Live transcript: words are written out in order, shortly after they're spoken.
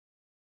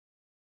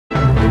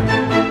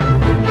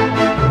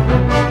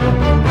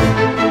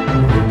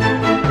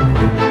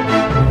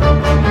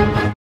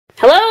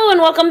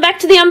welcome back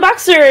to the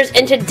Unboxers,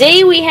 and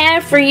today we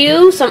have for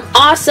you some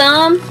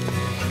awesome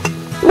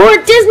more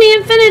Disney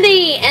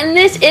Infinity, and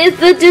this is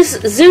the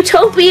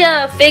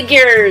Zootopia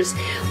figures.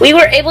 We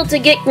were able to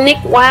get Nick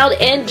Wilde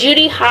and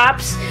Judy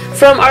Hopps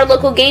from our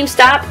local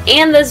GameStop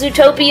and the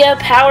Zootopia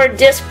Power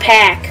Disc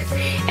Pack,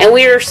 and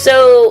we are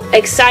so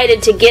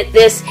excited to get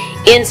this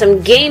in some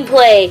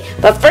gameplay.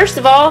 But first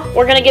of all,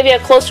 we're going to give you a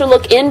closer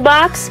look in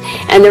box,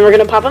 and then we're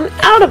going to pop them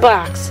out of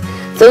box.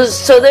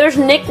 So there's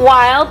Nick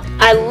Wilde.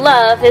 I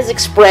love his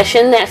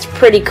expression. That's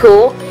pretty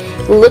cool.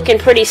 Looking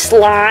pretty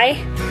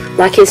sly,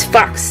 like his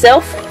fox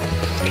self.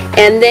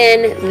 And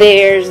then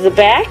there's the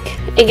back.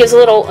 It gives a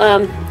little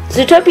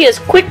Zootopia's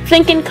quick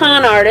thinking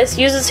con artist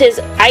uses his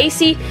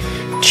icy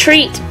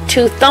treat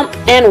to thump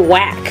and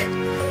whack.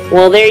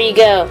 Well, there you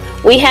go.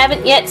 We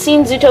haven't yet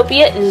seen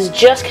Zootopia. It has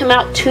just come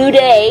out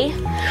today.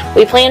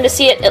 We plan to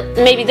see it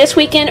maybe this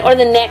weekend or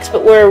the next,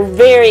 but we're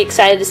very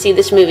excited to see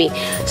this movie.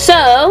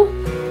 So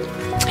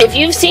if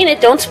you've seen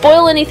it, don't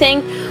spoil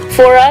anything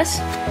for us,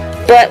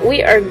 but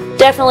we are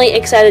definitely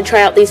excited to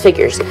try out these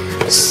figures.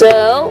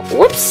 So,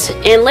 whoops,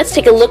 and let's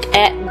take a look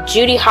at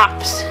Judy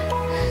Hopps.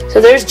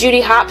 So there's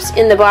Judy Hopps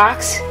in the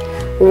box.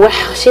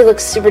 Wow, she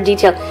looks super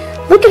detailed.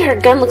 Look at her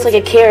gun, looks like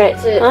a carrot.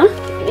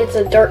 It's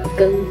a dart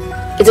gun.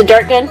 It's a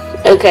dart gun?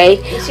 Okay.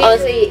 It's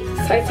usually,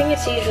 I think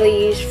it's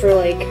usually used for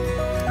like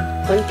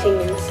hunting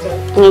and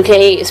stuff.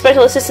 Okay,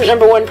 Special Assistant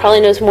number 1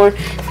 probably knows more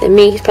than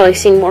me. He's probably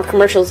seen more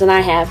commercials than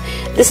I have.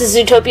 This is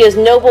Zootopia's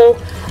noble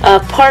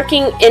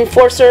parking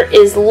enforcer,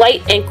 is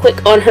light and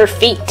quick on her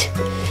feet.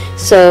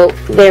 So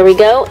there we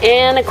go,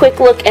 and a quick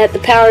look at the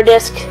power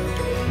disc.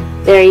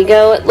 There you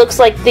go. It looks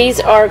like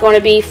these are going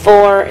to be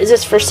for, is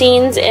this for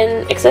scenes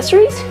and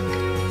accessories?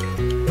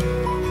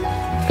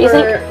 Do you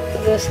think?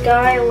 The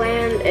sky,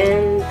 land,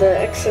 and the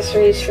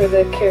accessories for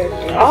the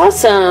characters.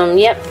 Awesome.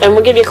 Yep. And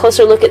we'll give you a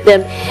closer look at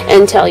them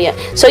and tell you.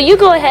 So you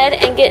go ahead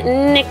and get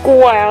Nick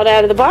Wilde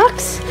out of the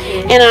box,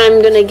 and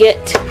I'm going to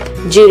get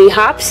Judy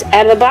Hopps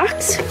out of the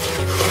box.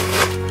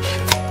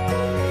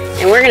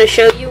 And we're going to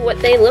show you what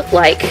they look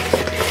like.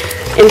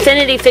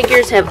 Infinity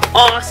figures have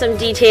awesome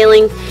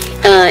detailing.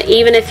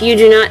 Even if you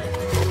do not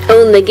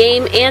own the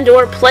game and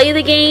or play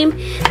the game,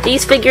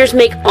 these figures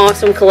make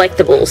awesome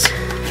collectibles.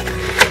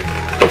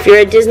 If you're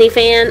a Disney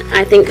fan,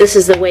 I think this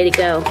is the way to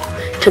go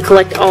to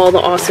collect all the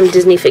awesome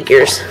Disney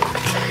figures.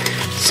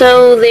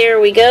 So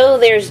there we go.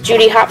 There's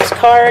Judy Hopps'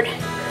 card.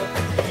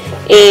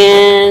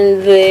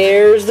 And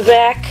there's the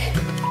back.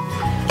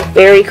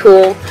 Very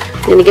cool.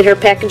 I'm going to get her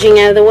packaging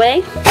out of the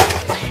way.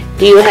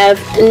 Do you have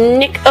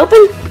Nick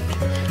open?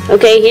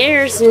 Okay,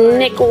 here's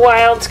Nick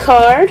Wilde's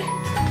card.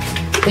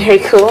 Very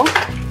cool.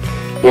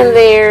 And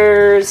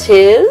there's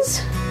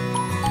his.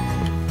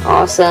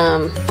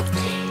 Awesome.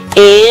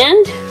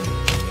 And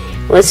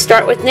let's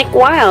start with Nick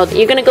Wilde.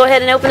 You're going to go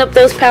ahead and open up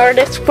those power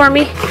discs for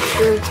me?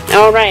 Sure.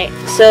 Alright,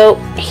 so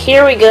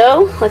here we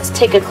go. Let's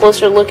take a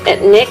closer look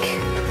at Nick.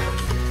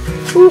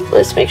 Oop,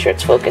 let's make sure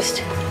it's focused.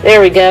 There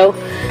we go.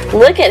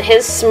 Look at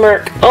his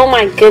smirk. Oh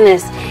my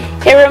goodness.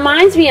 It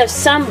reminds me of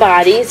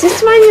somebody. Does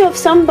this remind you of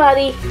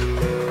somebody?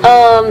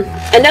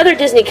 Another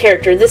Disney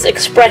character, this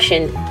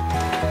expression.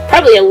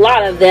 Probably a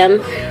lot of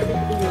them.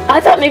 I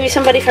thought maybe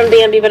somebody from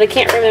Bambi, but I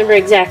can't remember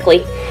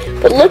exactly.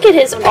 But look at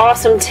his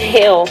awesome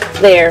tail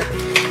there.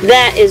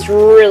 That is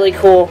really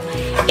cool.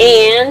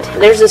 And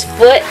there's his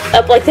foot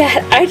up like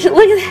that. Look at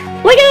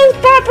that. Look at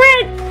his paw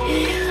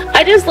print.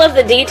 I just love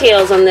the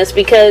details on this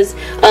because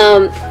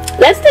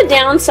that's the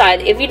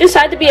downside. If you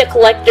decide to be a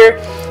collector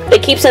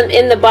that keeps them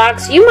in the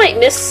box, you might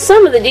miss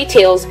some of the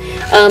details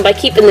by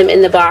keeping them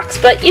in the box.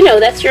 But you know,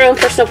 that's your own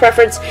personal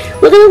preference.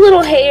 Look at the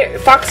little hair,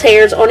 fox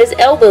hairs on his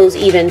elbows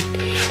even.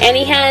 And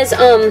he has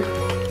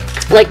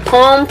like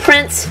palm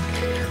prints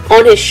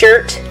on his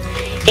shirt,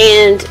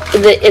 and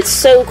it's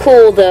so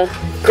cool, the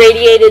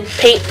gradiated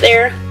paint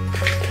there,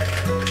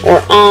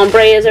 or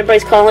ombre as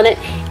everybody's calling it.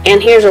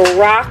 And here's a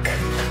rock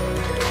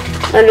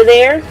under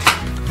there,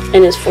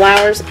 and his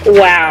flowers.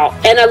 Wow!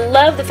 And I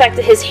love the fact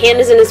that his hand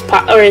is in his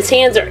his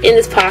hands are in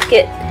his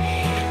pocket.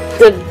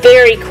 It's a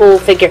very cool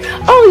figure.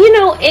 Oh, you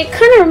know, it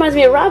kind of reminds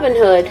me of Robin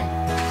Hood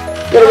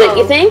a little bit.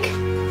 You think?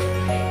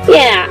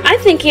 Yeah, I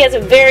think he has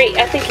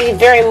I think he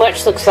very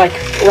much looks like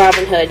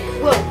Robin Hood.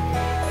 Whoa.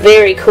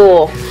 Very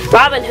cool.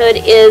 Robin Hood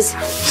is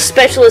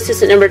Special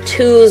Assistant number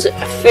 2's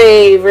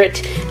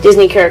favorite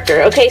Disney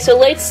character. Okay, so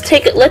let's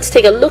take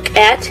a look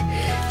at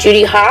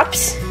Judy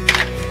Hopps,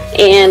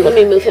 and let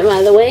me move him out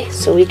of the way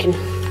so we can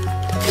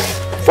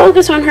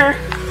focus on her.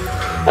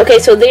 Okay,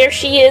 so there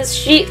she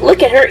is.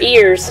 Look at her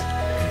ears,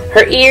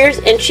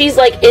 and she's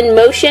like in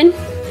motion.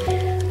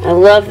 I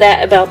love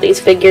that about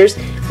these figures.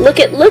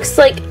 Looks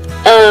like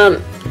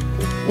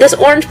this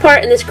orange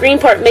part and this green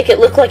part make it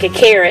look like a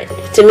carrot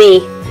to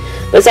me.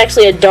 But it's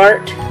actually a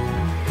dart,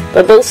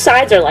 but both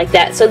sides are like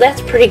that, so that's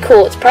pretty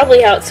cool. It's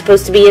probably how it's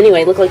supposed to be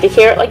anyway. Look like a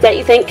carrot like that,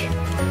 you think?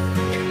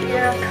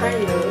 Yeah,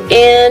 kind of.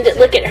 And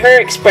look at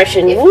her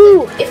expression.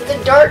 Woo! If the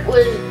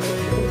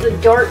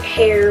dart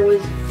hair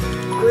was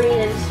green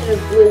instead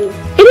of blue.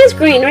 It is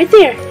green right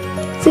there.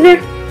 See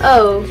there?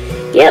 Oh.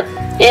 Yep.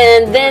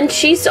 And then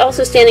she's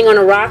also standing on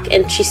a rock,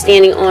 and she's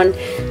standing on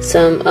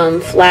some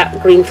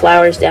green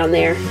flowers down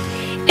there.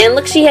 And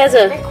look, she has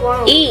a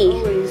E.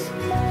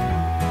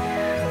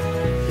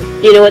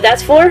 You know what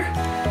that's for?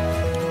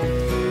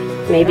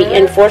 Maybe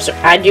enforcer.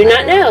 I do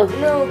not know.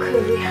 No,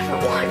 because we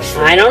haven't watched it.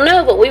 I don't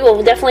know, but we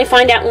will definitely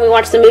find out when we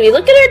watch the movie.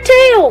 Look at her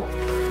tail.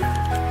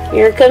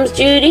 Here comes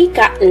Judy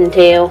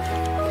Cottontail.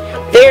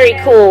 Very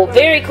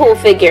cool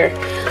figure.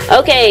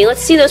 Okay,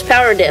 let's see those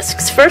power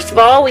discs. First of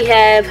all, we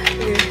have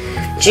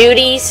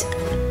Judy's.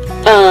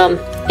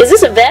 Is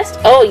this a vest?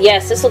 Oh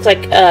yes, this looks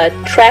like a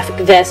traffic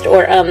vest,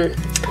 or I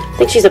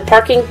think she's a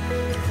parking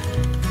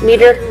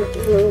meter.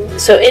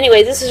 So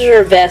anyway, this is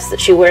her vest that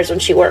she wears when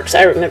she works.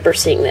 I remember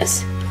seeing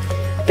this.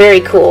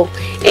 Very cool.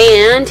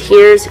 And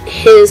here's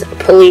his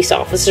police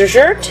officer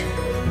shirt.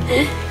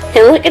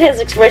 And look at his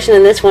expression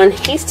in this one.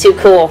 He's too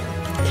cool.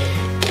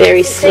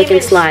 Very slick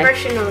and sly.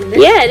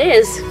 Yeah, it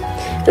is.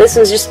 This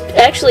one's just,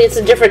 actually it's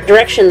a different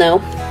direction though.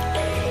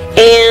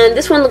 And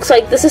this one looks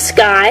like this is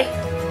sky.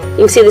 You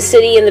can see the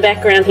city in the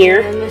background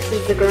here. And this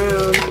is the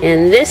ground.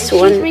 And this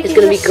one is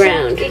going to be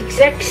ground.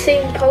 Exact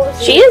same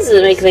pose. She is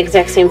making the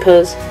exact same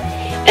pose.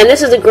 And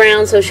this is the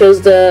ground, so it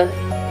shows the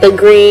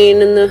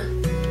green and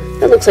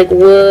that looks like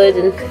wood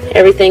and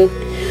everything.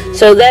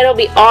 So that'll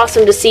be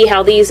awesome to see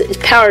how these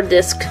power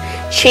discs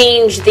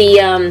change the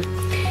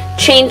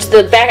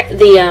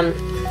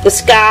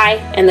sky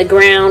and the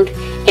ground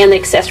and the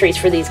accessories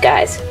for these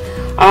guys.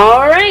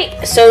 All right,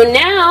 so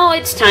now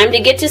it's time to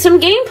get to some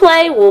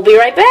gameplay. We'll be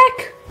right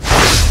back.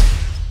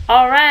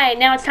 All right,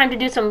 now it's time to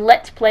do some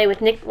Let's Play with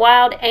Nick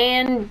Wilde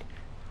and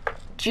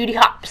Judy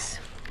Hopps.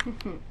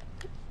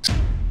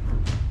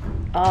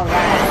 All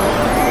right.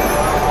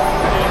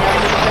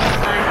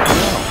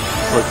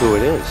 Look who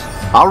it is.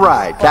 All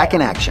right, back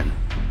in action.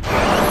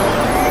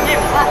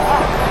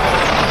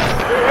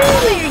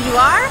 There you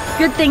are.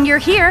 Good thing you're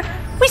here.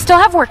 We still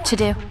have work to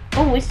do.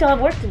 Oh, we still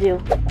have work to do.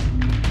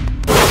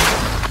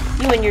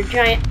 You and your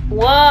giant...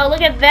 Whoa,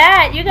 look at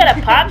that. You got a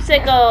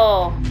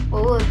popsicle.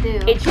 What will it do?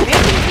 It's dripping,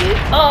 dude.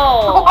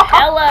 Oh,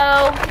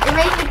 hello. It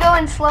makes it go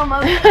in slow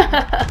motion.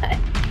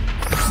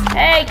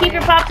 Hey, keep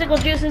your popsicle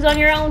juices on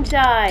your own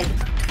side.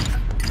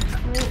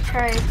 Let me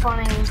try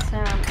spawning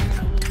some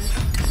enemies.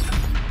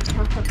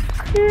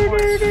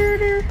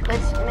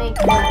 Let's make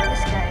this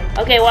guy.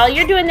 Okay, while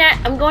you're doing that,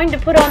 I'm going to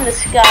put on the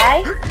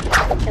sky.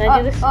 Can I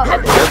do this at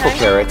the same Careful, time?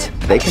 Carrots.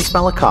 They can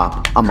smell a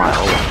cop a mile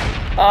away.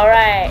 All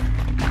right.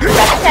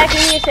 Stop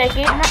attacking me a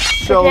second.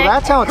 So Protect.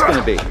 that's how it's going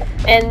to be.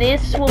 And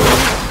this will be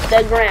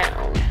the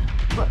ground.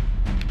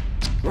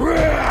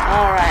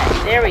 All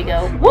right, there we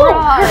go. Woo!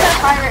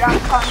 Pirate on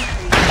concrete.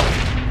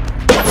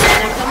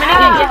 And I'm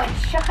coming to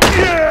get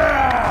you.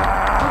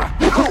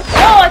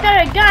 Oh, I thought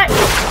I got you.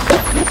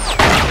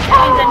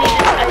 That means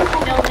I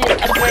still need to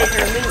upgrade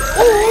her move.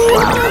 Ooh,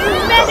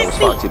 magic I've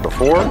talked to feet. you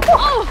before.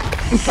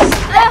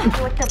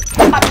 What the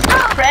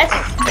Press.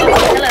 Oh,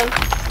 hello.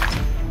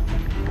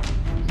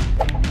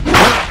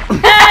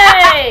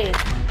 Hey!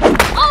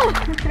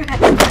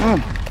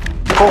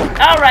 Oh,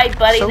 All right,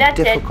 buddy, so that's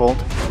difficult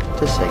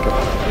to say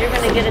goodbye. it. You're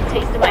gonna get a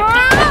taste of my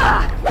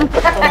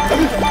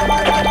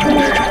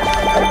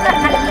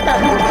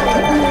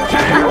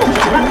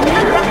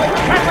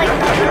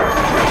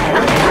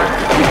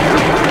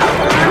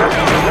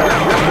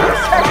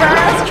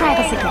Let's try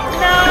this again.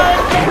 No,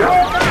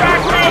 it's the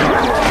rock thing.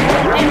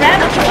 Hey,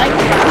 rabbits like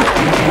it.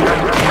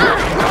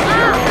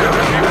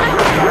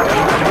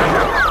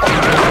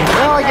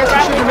 Well, I guess you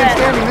shouldn't have been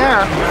standing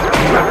there.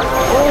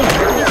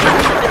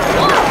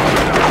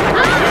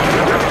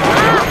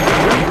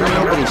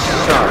 Nobody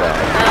saw that.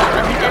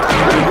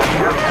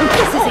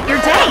 This isn't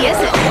your day, is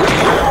it?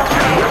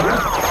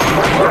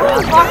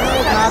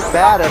 Not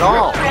bad at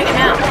all. Check him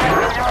out.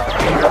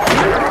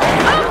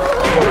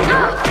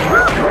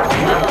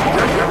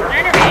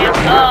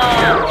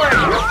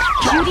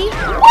 Judy, you've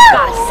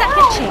got a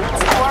second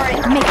chance.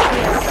 Make it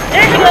real.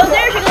 There she goes,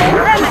 there she goes.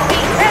 Rabbit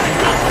feet, rabbit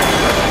feet.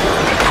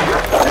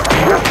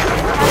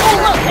 Oh,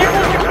 look, there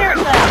goes your carrot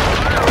side.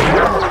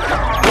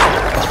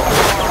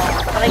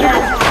 But I got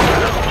it.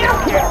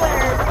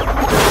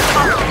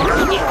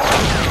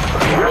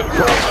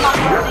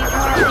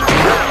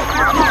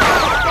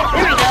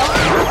 There we go.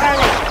 Where are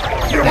they?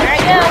 There I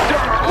go.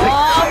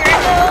 Oh, here I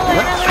go.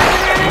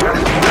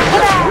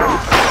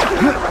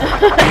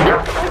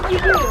 What'd you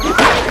do?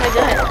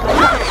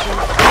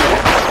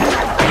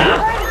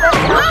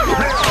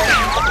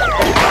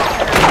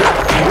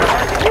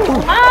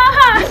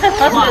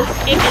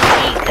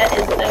 That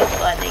is so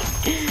funny.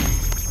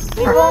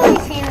 We've only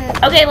seen.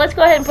 Okay, let's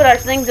go ahead and put our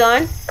things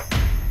on.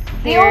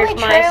 The Here's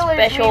only my trailers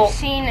special. we've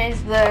seen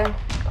is the.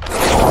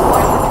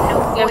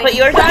 You gonna put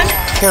yours on?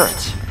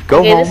 Carrots, go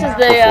Okay, home this is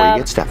the, before you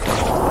get stepped on.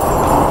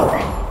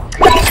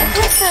 What's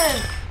with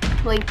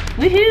the like?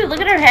 Woohoo!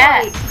 Look at her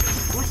hat. Wait,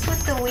 what's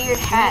with the weird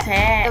hat? Nice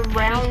hat. The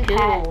round Cool.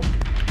 hat.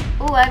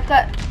 Oh, I've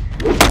got.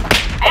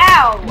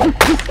 Ow!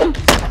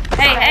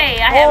 Hey,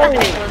 I haven't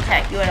been able to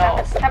attack you at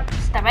all. Stop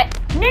it.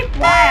 Nick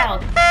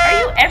Wilde, are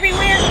you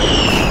everywhere?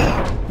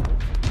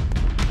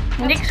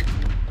 Nick's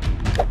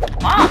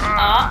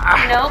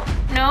Nope.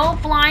 No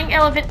flying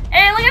elephant.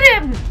 Hey, look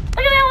at him.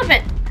 Look at the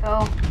elephant.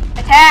 Go.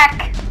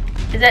 Attack.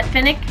 Is that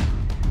Finnick?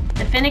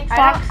 The Finnick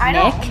fox? I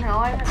Nick, don't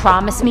know.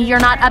 promise me you're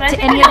not up I to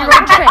think any of your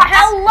own tricks.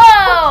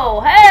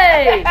 Hello!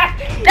 Hey!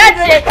 That's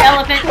it,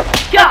 elephant!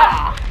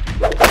 Gah!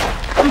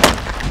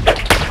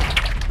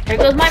 There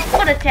goes my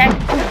foot attack.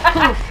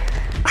 Poof.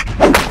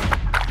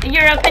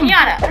 You're a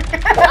pinata.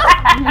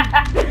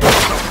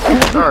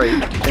 Sorry, I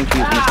think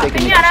you've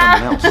mistaken me for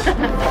Pinata!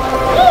 someone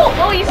else.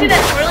 Oh, you see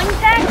that swirling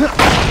attack?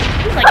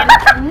 He's like a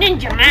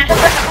ninja master.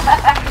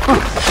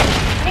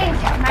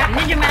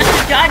 Ninja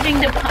master dodging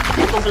the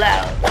popsicle blow.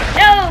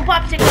 No,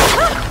 popsicle!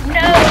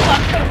 No,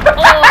 popsicle!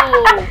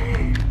 Oh!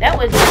 That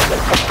was...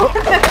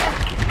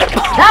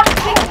 Stop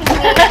kicking me.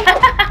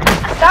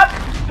 Stop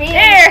being...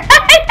 There!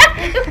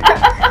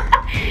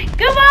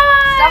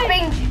 Goodbye! Stop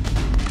being...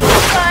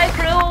 Goodbye,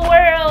 cruel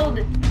world!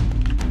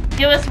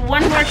 Give us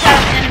one more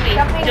top enemy.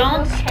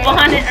 Don't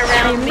spawn it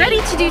around I'm me.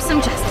 ready to do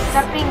some justice.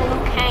 Stop being Liu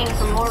Kang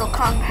from Mortal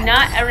Kombat.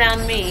 Not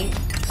around me.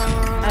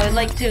 I would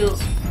like to...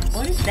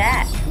 What is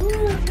that?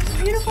 Ooh, it's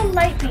a beautiful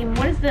light beam.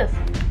 What is this?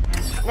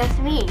 That's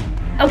me.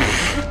 Oh.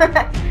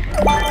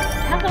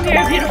 How come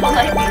you're a beautiful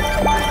light beam?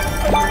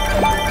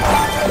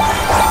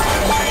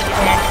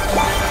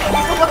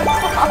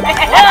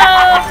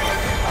 Whoa!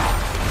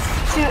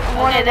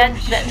 Okay, that's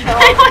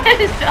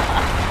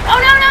Oh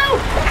no!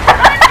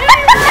 Run,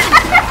 Judy, run!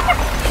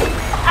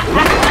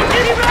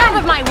 Judy, run! Out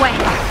of my way.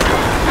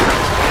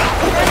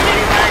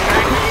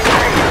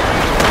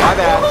 My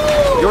bad.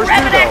 Yours too,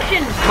 Rapid though.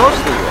 action!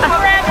 Mostly yours.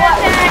 Rapid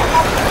attack!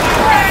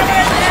 Rapid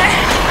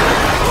attack!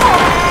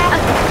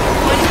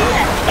 What is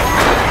that?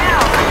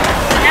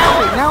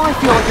 Hey, now I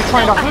feel like you're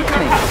trying to hurt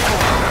me.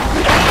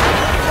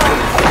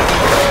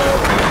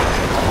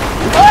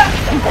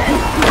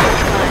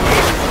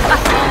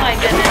 Oh my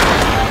goodness.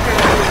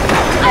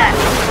 That.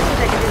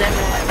 I can do that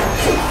real life.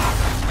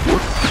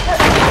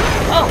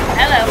 Oh,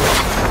 hello.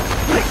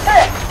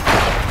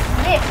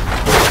 Nick.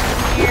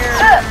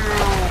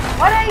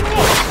 What did I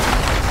miss?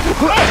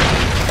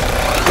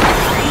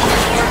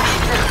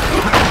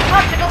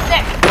 Popsicle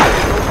stick.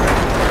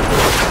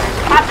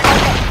 Popsicle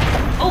stick.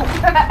 Oh.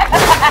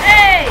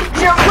 Hey!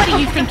 What do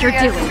you think you're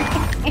doing?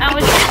 I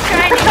was just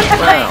trying to get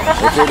Well, my...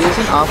 if it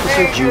isn't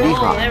Officer Judy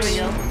Oh, there we Hopps.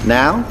 go.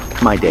 Now,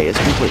 my day is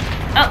complete.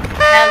 Oh,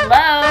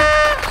 hello.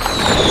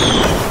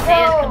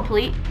 Day is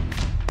complete.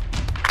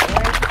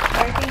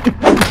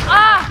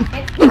 Ah!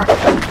 Hit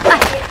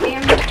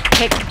him.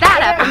 Pick that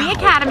up in the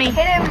academy.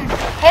 Hit him.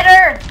 Hit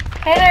her.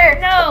 Hit her.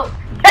 No,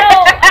 I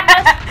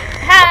must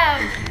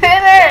have.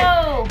 Hit her.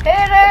 No,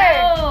 Hit her.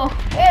 no,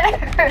 Hit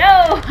her. no.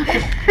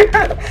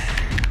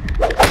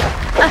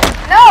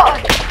 No.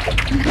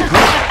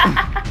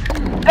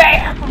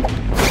 Bam.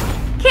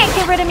 Can't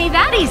get rid of me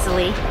that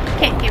easily.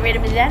 Can't get rid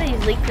of me that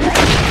easily.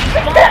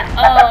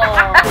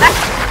 Oh.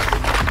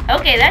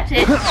 Okay, that's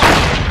it.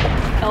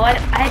 Oh, I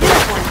did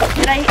one.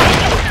 Did I hit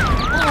you?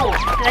 Oh,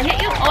 did I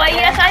hit you? Oh,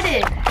 yes, I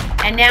did.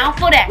 And now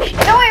foot action.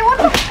 No, wait, what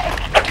the heck?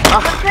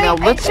 Now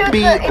let's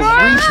be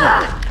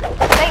reasonable.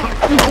 Thing.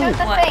 It showed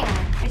the What? thing.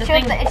 The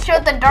thing. It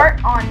showed the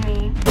dart on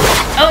me.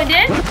 Oh, it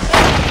did?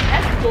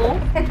 That's cool.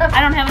 I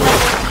don't have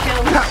enough to show.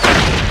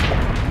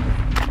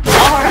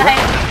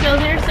 Alright, so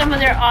there's some of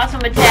their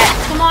awesome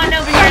attacks. Come on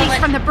over here. Parties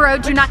from the bro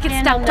do not get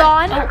stand stepped the-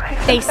 on. Oh.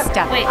 They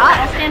step Wait, up.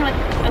 I'll stand with...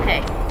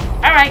 Okay.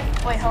 Alright.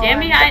 Wait, hold Stand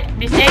on. behind.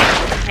 Be safe.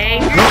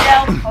 Behave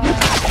yourself.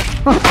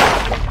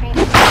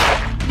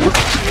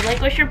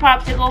 Relinquish your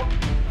popsicle.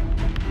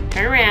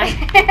 Turn around.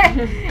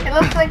 It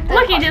looks like the...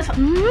 Look, he just...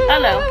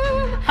 Hello.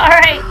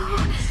 Alright.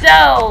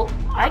 So...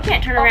 I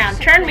can't turn around.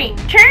 Turn me.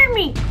 Turn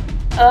me.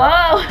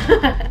 Oh.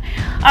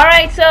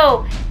 Alright,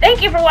 so...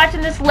 Thank you for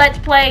watching this Let's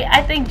Play.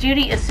 I think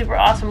Judy is super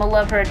awesome. I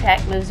love her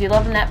attack moves. You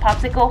loving that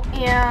popsicle?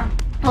 Yeah.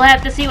 We'll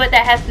have to see what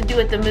that has to do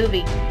with the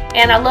movie.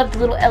 And I love the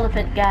little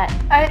elephant guy.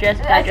 I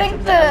dressed think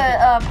as the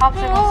an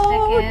popsicle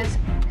stick is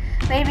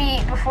maybe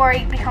before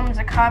he becomes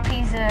a cop,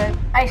 he's a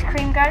ice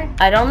cream guy.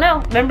 I don't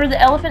know. Remember the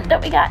elephant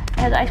that we got? It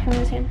has ice cream in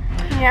his hand.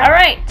 Yeah.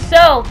 Alright,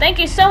 so thank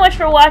you so much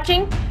for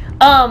watching.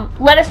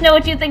 Let us know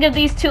what you think of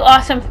these two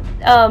awesome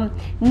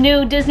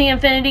new Disney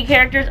Infinity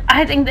characters.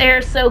 I think they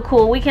are so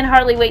cool. We can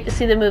hardly wait to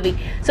see the movie.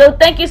 So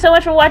thank you so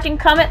much for watching.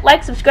 Comment,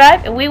 like,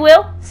 subscribe, and we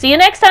will see you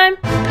next time.